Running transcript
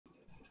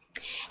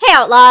Hey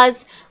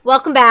Outlaws,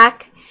 welcome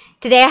back.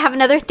 Today I have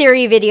another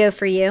theory video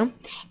for you,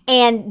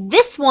 and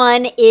this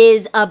one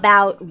is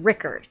about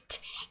Rickert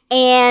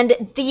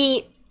and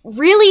the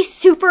really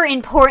super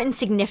important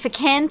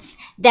significance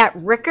that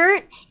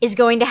Rickert is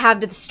going to have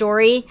to the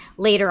story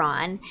later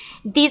on.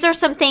 These are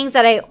some things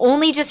that I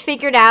only just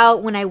figured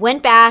out when I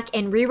went back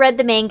and reread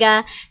the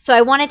manga, so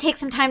I want to take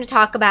some time to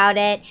talk about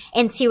it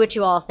and see what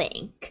you all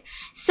think.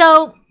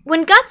 So,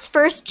 when Guts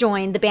first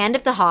joined the Band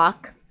of the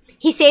Hawk,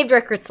 he saved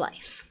Rickert's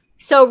life.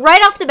 So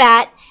right off the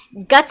bat,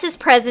 Guts'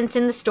 presence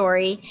in the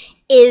story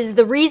is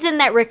the reason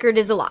that Rickert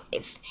is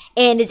alive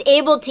and is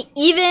able to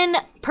even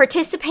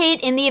participate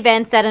in the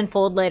events that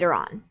unfold later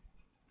on.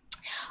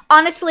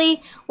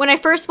 Honestly, when I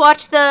first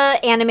watched the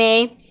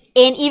anime,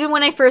 and even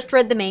when I first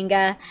read the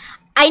manga,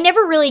 I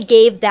never really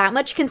gave that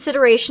much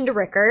consideration to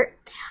Rickert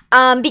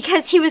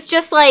because he was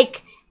just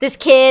like this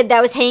kid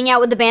that was hanging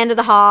out with the Band of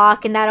the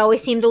Hawk, and that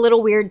always seemed a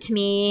little weird to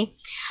me.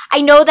 I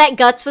know that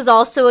Guts was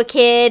also a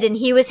kid, and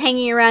he was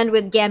hanging around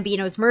with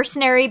Gambino's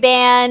mercenary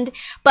band,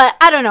 but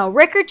I don't know,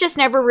 Rickert just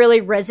never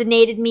really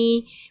resonated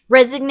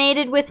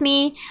with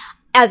me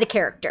as a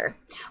character.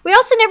 We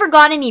also never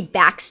got any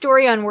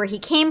backstory on where he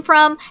came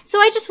from, so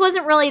I just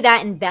wasn't really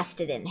that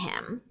invested in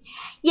him.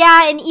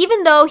 Yeah, and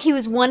even though he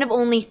was one of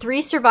only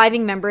 3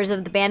 surviving members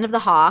of the Band of the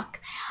Hawk,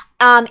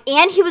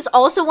 and he was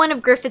also one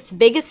of Griffith's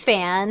biggest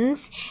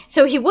fans,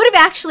 so he would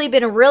have actually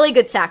been a really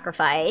good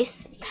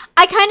sacrifice.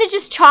 I kind of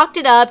just chalked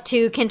it up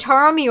to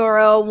Kentaro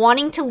Miura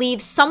wanting to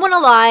leave someone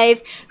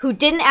alive who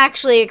didn't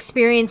actually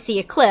experience the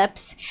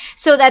eclipse,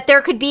 so that there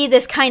could be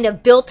this kind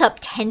of built-up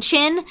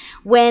tension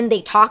when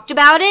they talked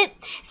about it,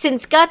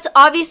 since Guts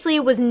obviously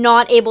was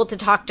not able to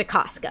talk to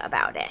Casca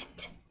about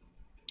it.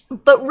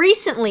 But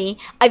recently,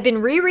 I've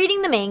been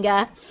rereading the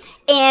manga,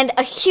 and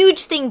a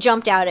huge thing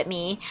jumped out at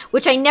me,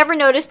 which I never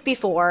noticed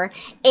before,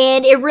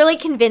 and it really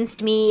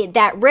convinced me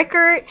that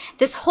Rickert,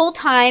 this whole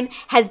time,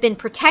 has been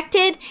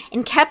protected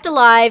and kept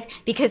alive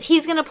because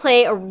he's going to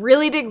play a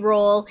really big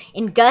role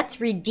in Guts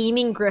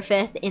redeeming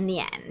Griffith in the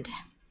end.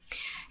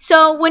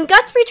 So, when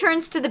Guts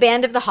returns to the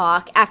Band of the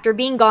Hawk after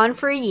being gone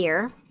for a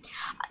year,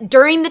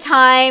 during the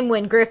time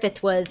when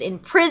Griffith was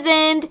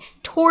imprisoned,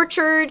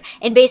 tortured,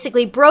 and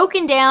basically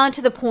broken down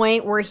to the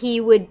point where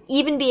he would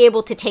even be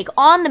able to take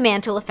on the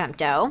Mantle of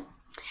Femto,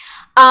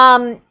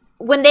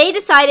 when they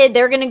decided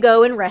they're going to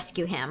go and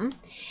rescue him,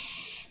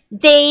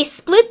 they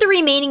split the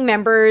remaining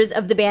members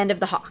of the Band of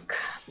the Hawk.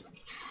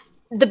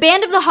 The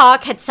Band of the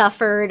Hawk had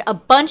suffered a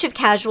bunch of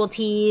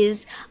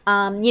casualties,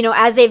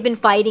 as they've been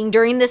fighting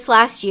during this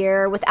last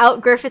year without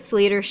Griffith's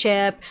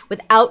leadership,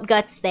 without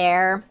Guts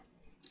there.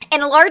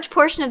 And a large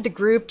portion of the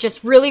group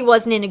just really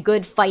wasn't in a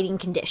good fighting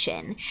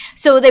condition.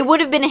 So they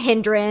would have been a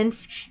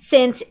hindrance,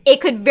 since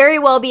it could very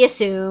well be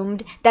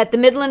assumed that the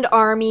Midland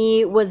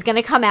Army was going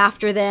to come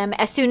after them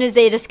as soon as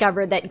they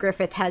discovered that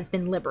Griffith has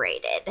been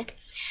liberated.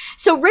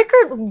 So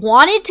Rickert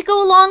wanted to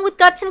go along with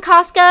Guts and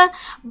Casca,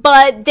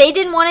 but they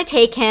didn't want to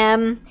take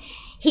him.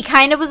 He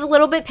kind of was a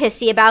little bit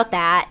pissy about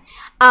that.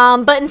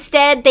 But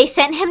instead, they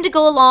sent him to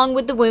go along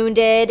with the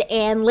wounded,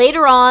 and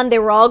later on, they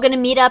were all going to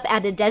meet up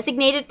at a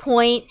designated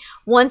point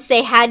once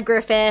they had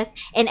Griffith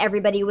and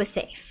everybody was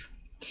safe.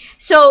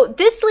 So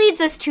this leads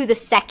us to the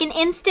second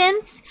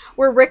instance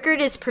where Rickert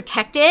is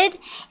protected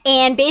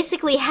and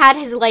basically had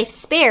his life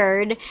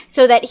spared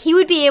so that he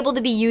would be able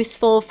to be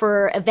useful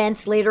for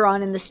events later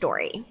on in the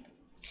story.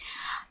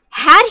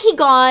 Had he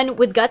gone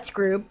with Guts'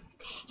 group,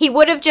 he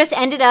would have just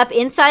ended up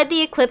inside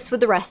the eclipse with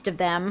the rest of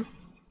them.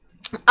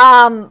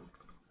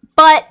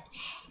 But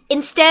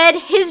instead,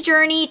 his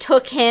journey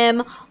took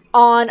him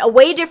on a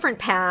way different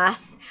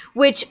path,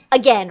 which,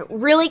 again,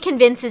 really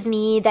convinces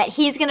me that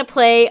he's going to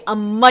play a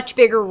much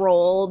bigger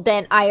role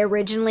than I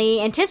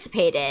originally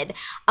anticipated,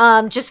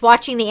 just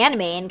watching the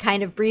anime and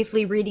kind of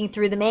briefly reading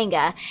through the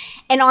manga.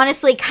 And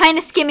honestly, kind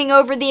of skimming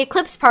over the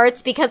eclipse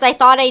parts because I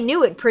thought I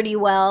knew it pretty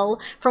well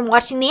from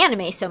watching the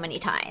anime so many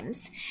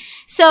times.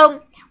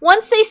 So,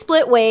 once they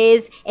split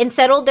ways and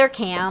settled their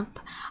camp,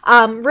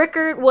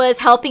 Rickert was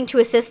helping to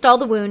assist all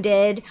the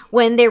wounded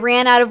when they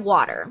ran out of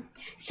water.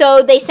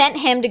 So they sent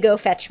him to go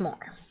fetch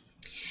more.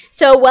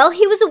 So while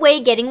he was away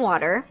getting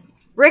water,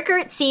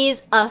 Rickert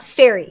sees a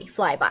fairy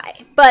fly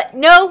by. But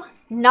no,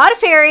 not a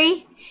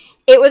fairy.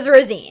 It was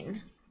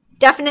Rosine.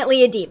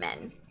 Definitely a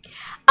demon.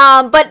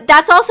 But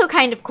that's also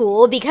kind of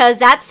cool because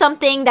that's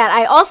something that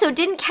I also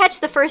didn't catch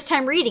the first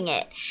time reading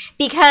it.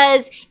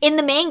 Because in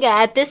the manga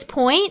at this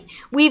point,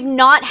 we've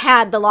not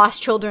had the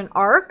Lost Children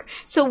arc,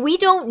 so we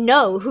don't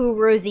know who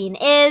Rosine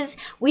is.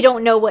 We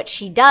don't know what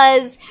she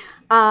does.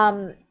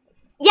 At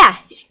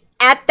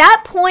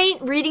that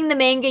point, reading the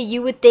manga,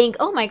 you would think,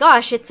 oh my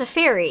gosh, it's a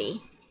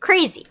fairy.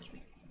 Crazy.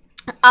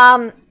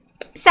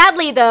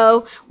 Sadly,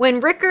 though, when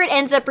Rickert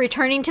ends up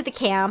returning to the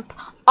camp,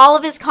 all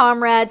of his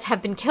comrades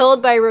have been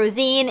killed by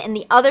Rosine and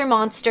the other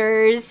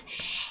monsters.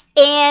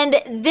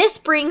 And this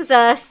brings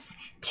us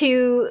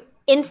to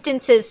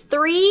instances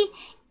 3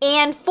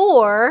 and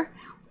 4,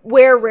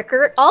 where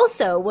Rickert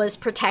also was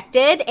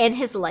protected and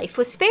his life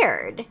was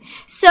spared.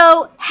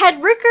 So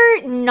had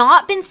Rickert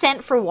not been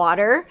sent for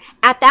water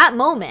at that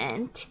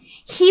moment,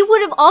 he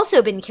would have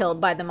also been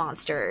killed by the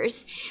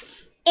monsters.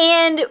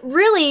 And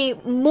really,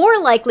 more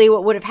likely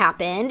what would have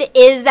happened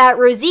is that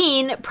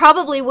Rosine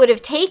probably would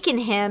have taken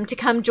him to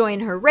come join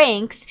her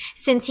ranks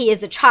since he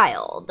is a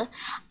child.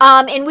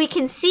 And we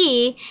can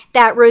see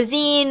that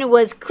Rosine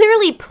was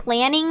clearly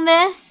planning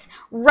this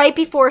right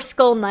before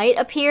Skull Knight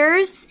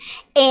appears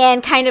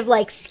and kind of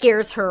like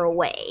scares her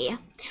away.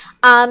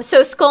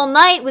 So Skull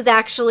Knight was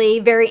actually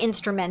very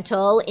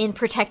instrumental in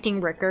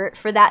protecting Rickert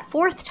for that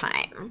 4th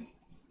time.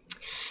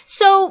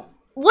 So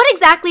what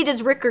exactly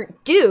does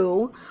Rickert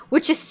do,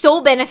 which is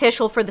so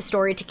beneficial for the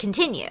story to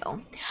continue?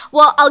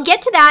 Well, I'll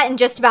get to that in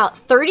just about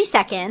 30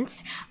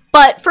 seconds.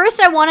 But first,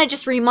 I want to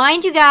just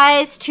remind you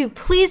guys to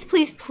please,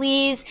 please,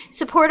 please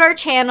support our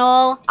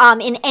channel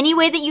in any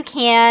way that you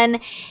can.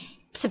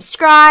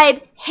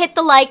 Subscribe, hit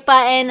the like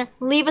button,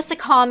 leave us a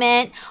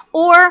comment,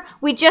 or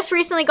we just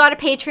recently got a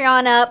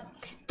Patreon up.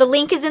 The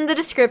link is in the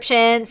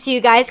description, so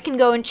you guys can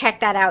go and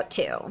check that out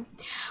too.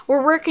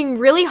 We're working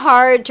really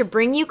hard to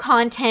bring you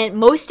content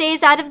most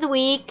days out of the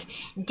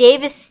week.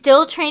 Dave is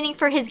still training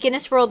for his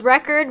Guinness World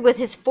Record with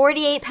his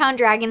 48-pound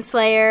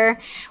Dragonslayer.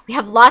 We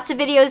have lots of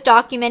videos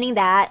documenting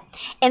that.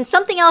 And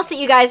something else that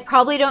you guys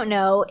probably don't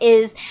know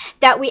is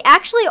that we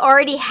actually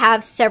already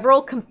have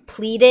several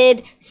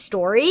completed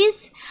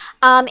stories.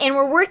 And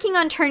we're working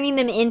on turning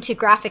them into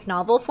graphic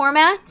novel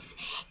formats.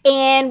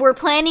 And we're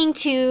planning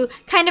to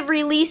kind of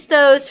release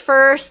those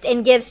first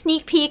and give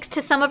sneak peeks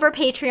to some of our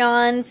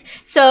Patreons.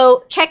 So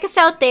check us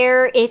out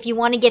there if you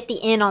want to get the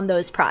in on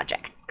those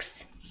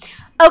projects.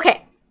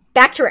 Okay,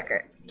 back to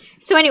Rickert.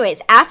 So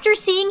anyways, after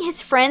seeing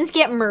his friends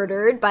get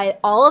murdered by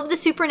all of the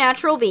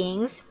supernatural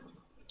beings,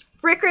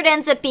 Rickert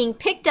ends up being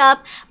picked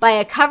up by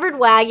a covered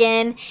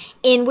wagon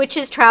in which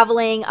is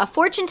traveling a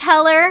fortune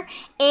teller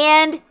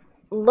and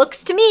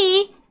looks to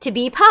me to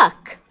be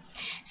Puck.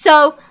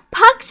 So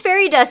Puck's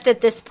fairy dust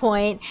at this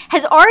point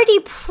has already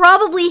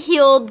probably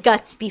healed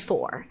Guts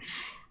before.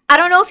 I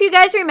don't know if you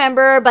guys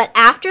remember, but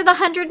after the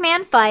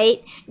 100-man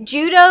fight,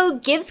 Judo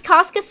gives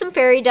Casca some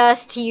fairy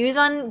dust to use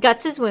on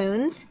Guts'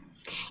 wounds,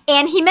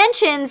 and he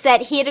mentions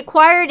that he had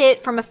acquired it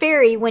from a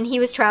fairy when he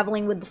was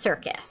traveling with the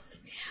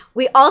circus.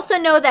 We also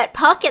know that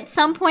Puck at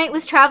some point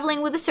was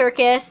traveling with the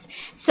circus,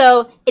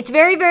 so it's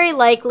very, very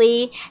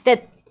likely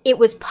that it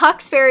was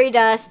Puck's fairy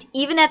dust,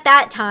 even at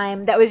that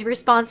time, that was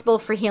responsible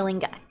for healing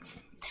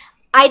Guts.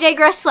 I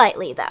digress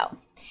slightly, though.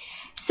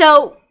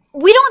 So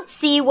we don't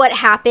see what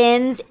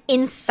happens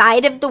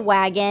inside of the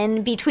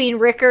wagon between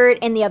Rickert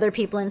and the other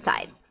people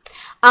inside.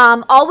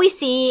 All we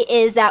see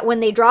is that when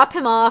they drop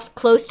him off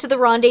close to the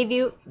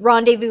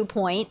rendezvous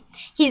point,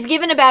 he's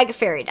given a bag of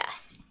fairy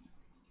dust.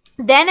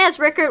 Then as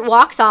Rickert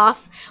walks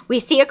off, we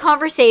see a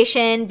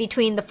conversation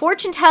between the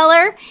fortune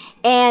teller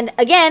and,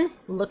 again,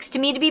 looks to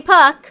me to be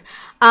Puck,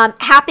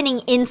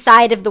 happening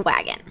inside of the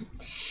wagon.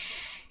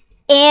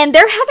 And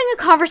they're having a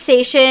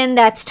conversation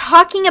that's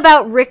talking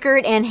about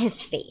Rickert and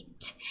his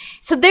fate.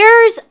 So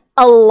there's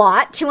a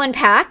lot to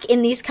unpack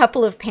in these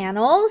couple of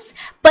panels,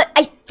 but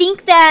I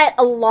think that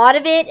a lot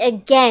of it,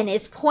 again,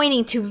 is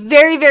pointing to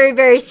very, very,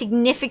 very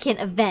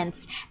significant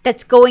events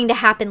that's going to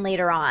happen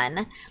later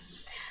on.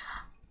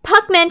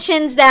 Puck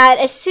mentions that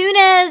as soon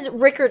as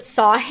Rickert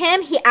saw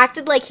him, he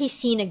acted like he's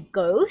seen a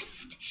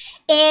ghost.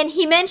 And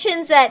he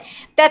mentions that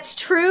that's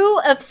true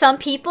of some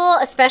people,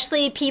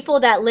 especially people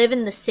that live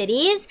in the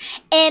cities.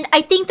 And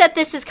I think that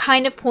this is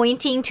kind of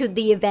pointing to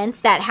the events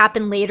that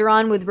happen later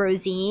on with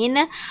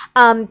Rosine.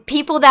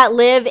 People that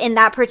live in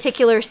that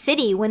particular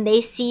city, when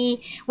they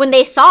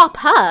saw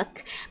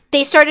Puck,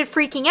 they started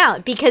freaking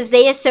out because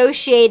they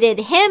associated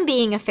him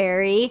being a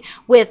fairy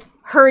with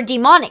her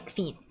demonic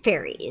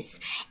fairies.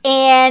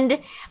 And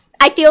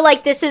I feel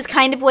like this is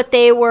kind of what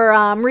they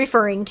were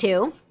referring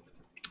to.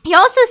 He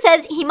also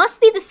says he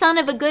must be the son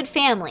of a good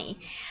family.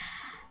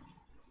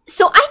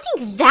 So I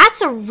think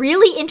that's a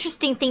really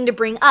interesting thing to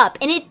bring up.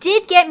 And it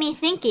did get me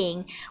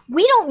thinking,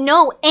 we don't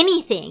know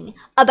anything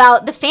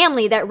about the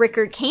family that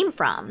Rickert came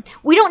from.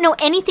 We don't know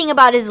anything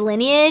about his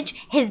lineage,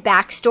 his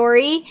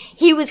backstory.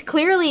 He was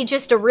clearly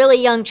just a really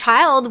young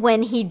child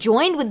when he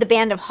joined with the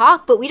Band of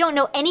Hawk, but we don't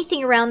know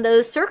anything around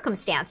those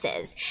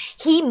circumstances.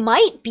 He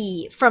might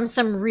be from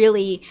some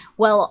really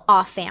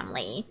well-off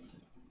family.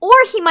 Or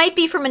he might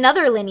be from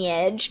another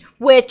lineage,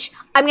 which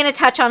I'm going to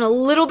touch on a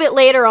little bit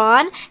later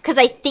on, because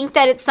I think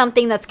that it's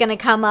something that's going to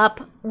come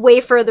up way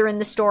further in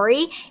the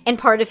story and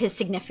part of his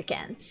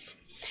significance.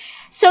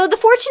 So the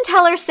fortune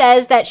teller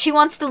says that she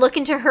wants to look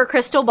into her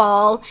crystal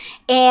ball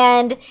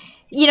and,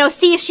 you know,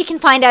 see if she can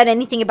find out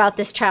anything about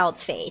this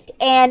child's fate.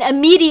 And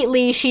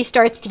immediately she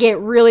starts to get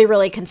really,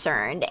 really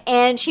concerned.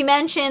 And she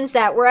mentions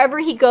that wherever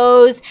he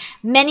goes,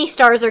 many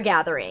stars are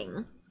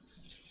gathering.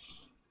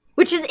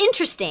 Which is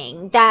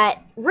interesting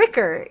that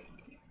Rickert,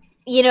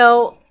 you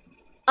know,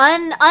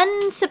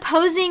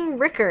 unsupposing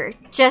Rickert,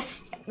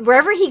 just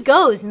wherever he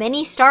goes,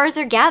 many stars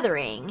are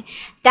gathering.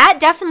 That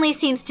definitely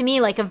seems to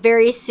me like a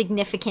very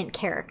significant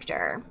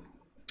character.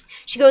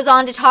 She goes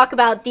on to talk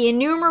about the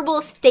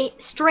innumerable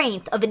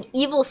strength of an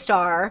evil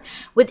star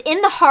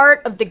within the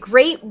heart of the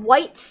great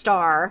white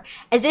star,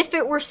 as if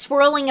it were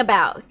swirling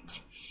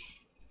about.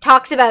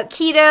 Talks about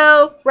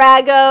Keto,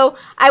 Rago.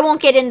 I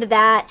won't get into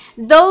that.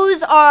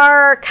 Those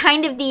are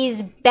kind of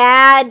these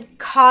bad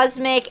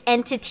cosmic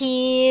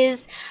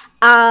entities.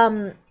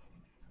 Yeah,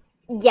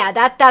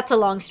 that's a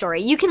long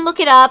story. You can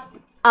look it up.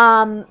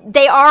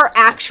 They are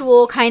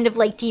actual kind of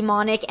like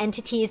demonic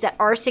entities that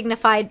are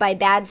signified by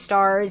bad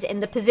stars,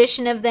 and the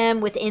position of them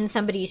within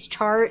somebody's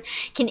chart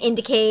can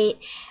indicate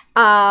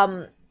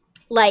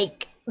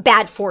like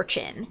bad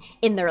fortune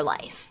in their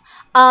life.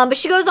 But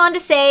she goes on to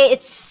say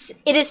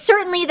it is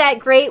certainly that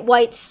great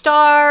white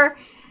star.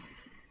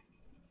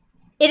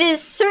 It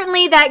is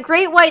certainly that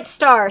great white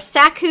star.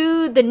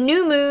 Saku, the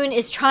new moon,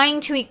 is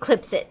trying to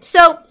eclipse it.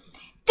 So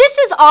this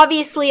is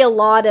obviously a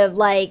lot of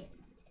like,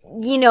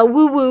 you know,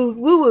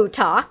 woo-woo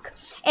talk.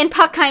 And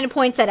Puck kind of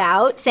points it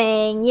out,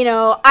 saying, you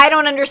know, I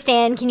don't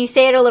understand. Can you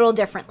say it a little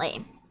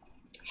differently?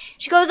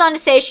 She goes on to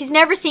say she's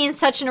never seen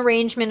such an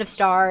arrangement of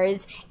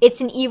stars.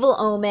 It's an evil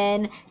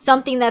omen,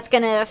 something that's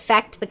going to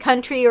affect the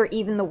country or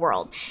even the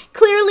world.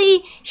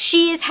 Clearly,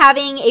 she is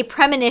having a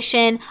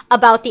premonition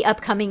about the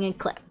upcoming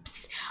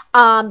eclipse.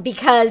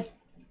 Because,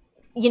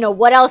 you know,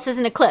 what else is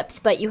an eclipse?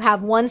 But you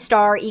have one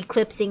star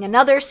eclipsing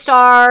another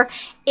star.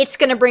 It's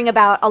going to bring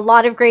about a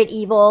lot of great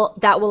evil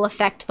that will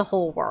affect the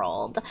whole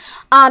world.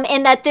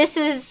 And that this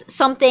is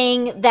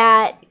something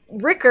that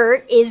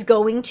Rickert is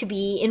going to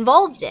be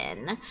involved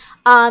in.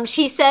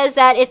 She says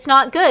that it's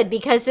not good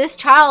because this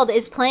child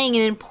is playing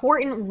an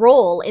important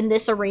role in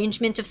this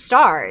arrangement of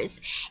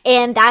stars.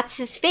 And that's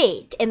his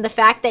fate. And the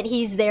fact that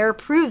he's there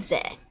proves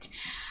it.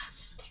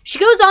 She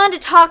goes on to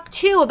talk,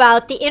 too,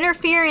 about the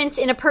interference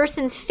in a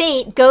person's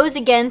fate goes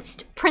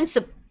against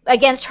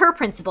her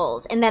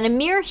principles, and that a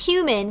mere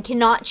human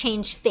cannot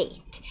change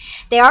fate.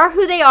 They are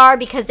who they are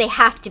because they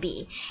have to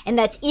be, and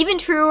that's even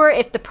truer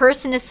if the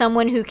person is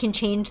someone who can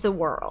change the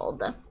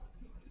world.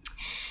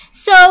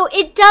 So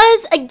it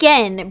does,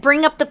 again,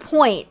 bring up the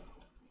point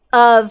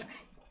of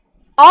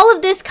all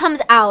of this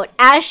comes out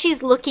as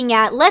she's looking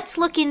at, let's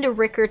look into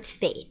Rickert's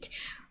fate.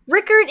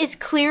 Rickert is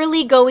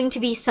clearly going to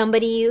be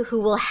somebody who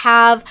will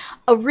have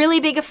a really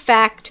big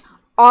effect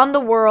on the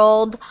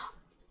world,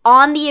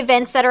 on the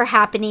events that are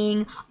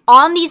happening,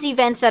 on these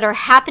events that are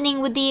happening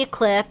with the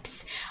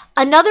eclipse.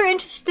 Another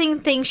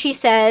interesting thing she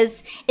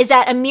says is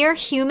that a mere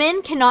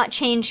human cannot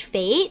change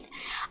fate.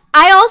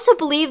 I also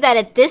believe that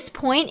at this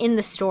point in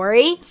the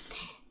story,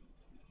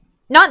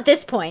 not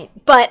this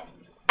point, but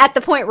at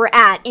the point we're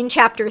at in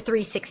chapter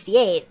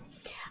 368,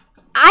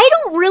 I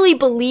don't really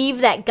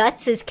believe that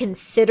Guts is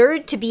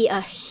considered to be a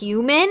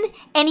human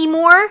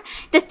anymore.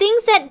 The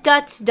things that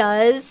Guts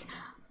does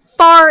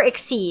far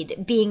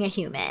exceed being a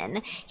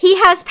human.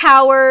 He has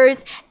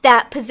powers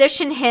that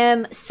position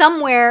him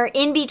somewhere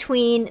in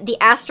between the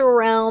astral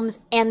realms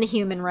and the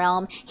human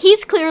realm.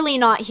 He's clearly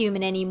not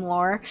human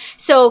anymore.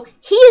 So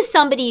he is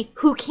somebody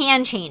who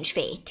can change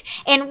fate.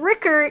 And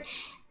Rickert,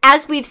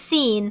 as we've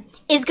seen,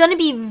 is going to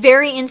be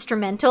very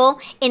instrumental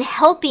in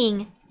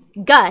helping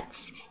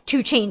Guts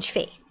to change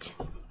fate.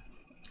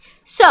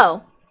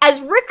 So, as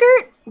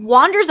Rickert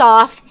wanders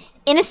off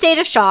in a state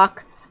of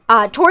shock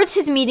towards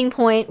his meeting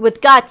point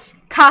with Guts,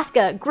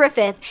 Casca,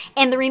 Griffith,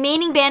 and the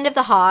remaining band of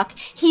the Hawk,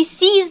 he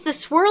sees the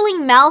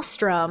swirling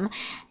maelstrom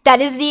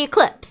that is the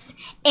eclipse,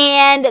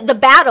 and the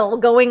battle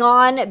going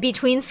on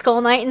between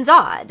Skull Knight and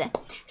Zod.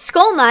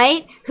 Skull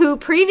Knight, who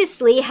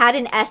previously had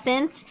in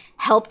essence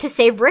helped to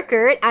save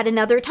Rickert at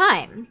another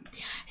time.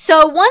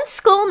 So once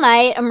Skull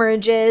Knight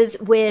emerges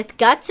with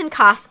Guts and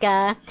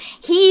Casca,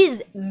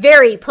 he's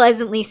very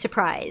pleasantly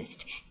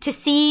surprised to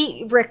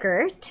see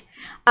Rickert,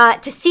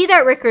 to see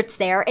that Rickert's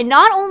there, and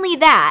not only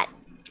that,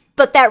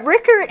 but that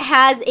Rickert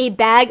has a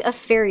bag of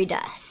fairy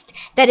dust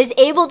that is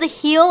able to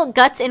heal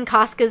Guts and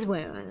Casca's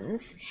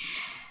wounds.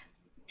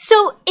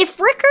 So if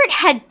Rickert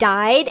had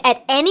died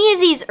at any of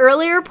these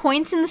earlier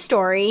points in the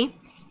story,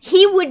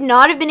 he would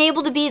not have been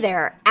able to be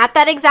there at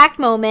that exact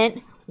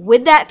moment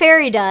with that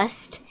fairy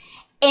dust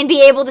and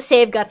be able to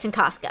save Guts and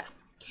Casca.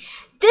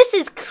 This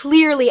is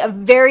clearly a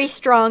very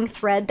strong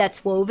thread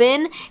that's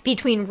woven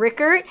between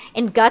Rickert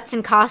and Guts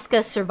and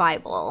Casca's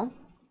survival.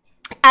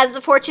 As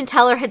the fortune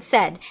teller had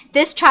said,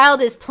 this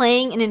child is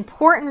playing an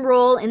important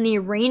role in the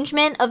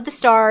arrangement of the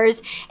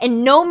stars,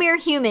 and no mere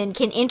human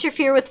can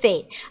interfere with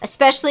fate,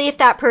 especially if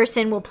that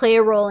person will play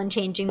a role in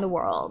changing the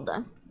world.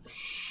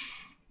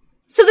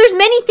 So there's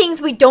many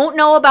things we don't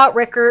know about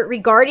Rickert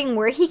regarding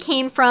where he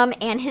came from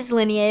and his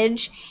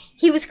lineage.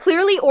 He was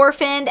clearly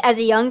orphaned as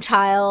a young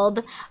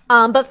child,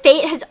 but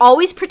fate has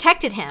always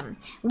protected him,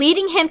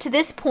 leading him to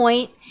this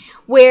point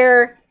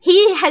where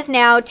he has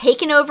now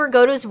taken over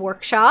Goto's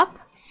workshop.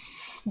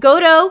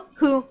 Godo,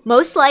 who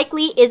most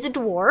likely is a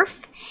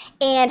dwarf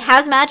and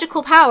has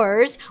magical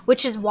powers,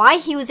 which is why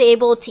he was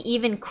able to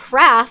even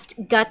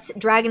craft Guts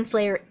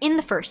Dragonslayer in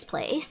the first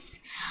place.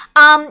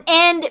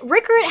 And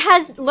Rickert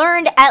has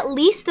learned at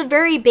least the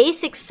very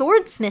basic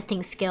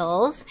swordsmithing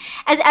skills,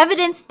 as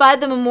evidenced by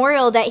the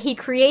memorial that he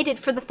created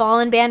for the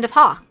fallen band of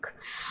Hawk.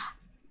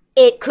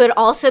 It could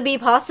also be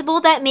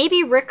possible that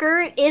maybe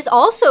Rickert is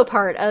also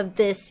part of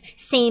this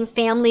same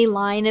family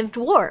line of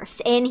dwarfs,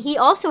 and he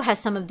also has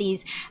some of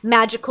these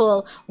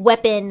magical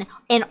weapon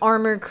and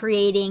armor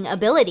creating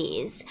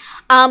abilities.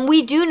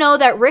 We do know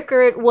that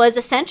Rickert was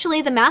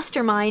essentially the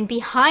mastermind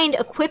behind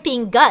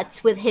equipping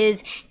Guts with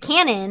his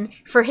cannon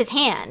for his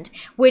hand,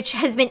 which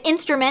has been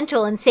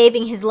instrumental in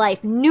saving his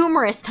life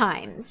numerous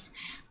times.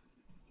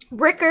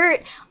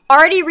 Rickert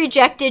already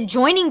rejected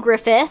joining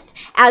Griffith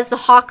as the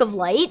Hawk of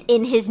Light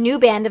in his new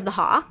band of the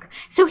Hawk,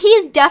 so he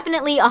is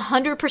definitely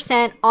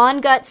 100%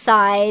 on Guts'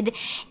 side,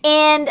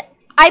 and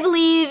I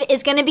believe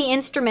is going to be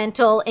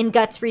instrumental in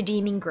Guts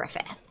redeeming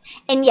Griffith.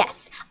 And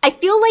yes, I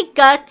feel like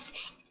Guts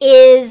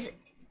is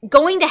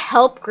going to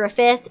help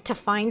Griffith to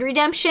find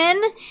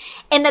redemption,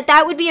 and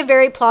that would be a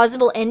very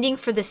plausible ending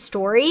for the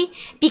story,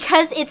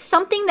 because it's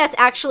something that's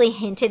actually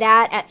hinted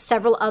at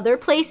several other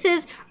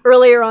places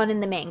earlier on in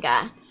the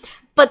manga.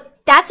 But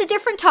that's a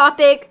different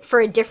topic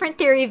for a different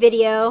theory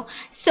video,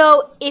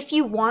 so if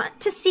you want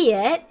to see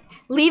it,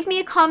 leave me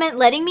a comment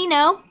letting me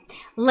know.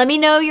 Let me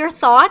know your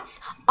thoughts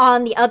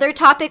on the other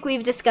topic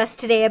we've discussed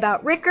today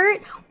about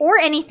Rickert or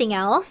anything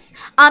else.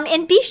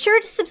 And be sure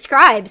to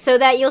subscribe so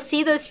that you'll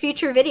see those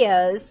future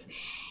videos.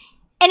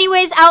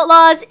 Anyways,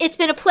 Outlaws, it's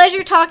been a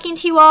pleasure talking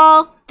to you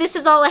all. This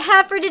is all I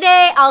have for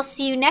today. I'll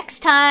see you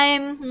next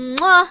time.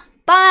 Mwah.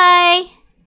 Bye.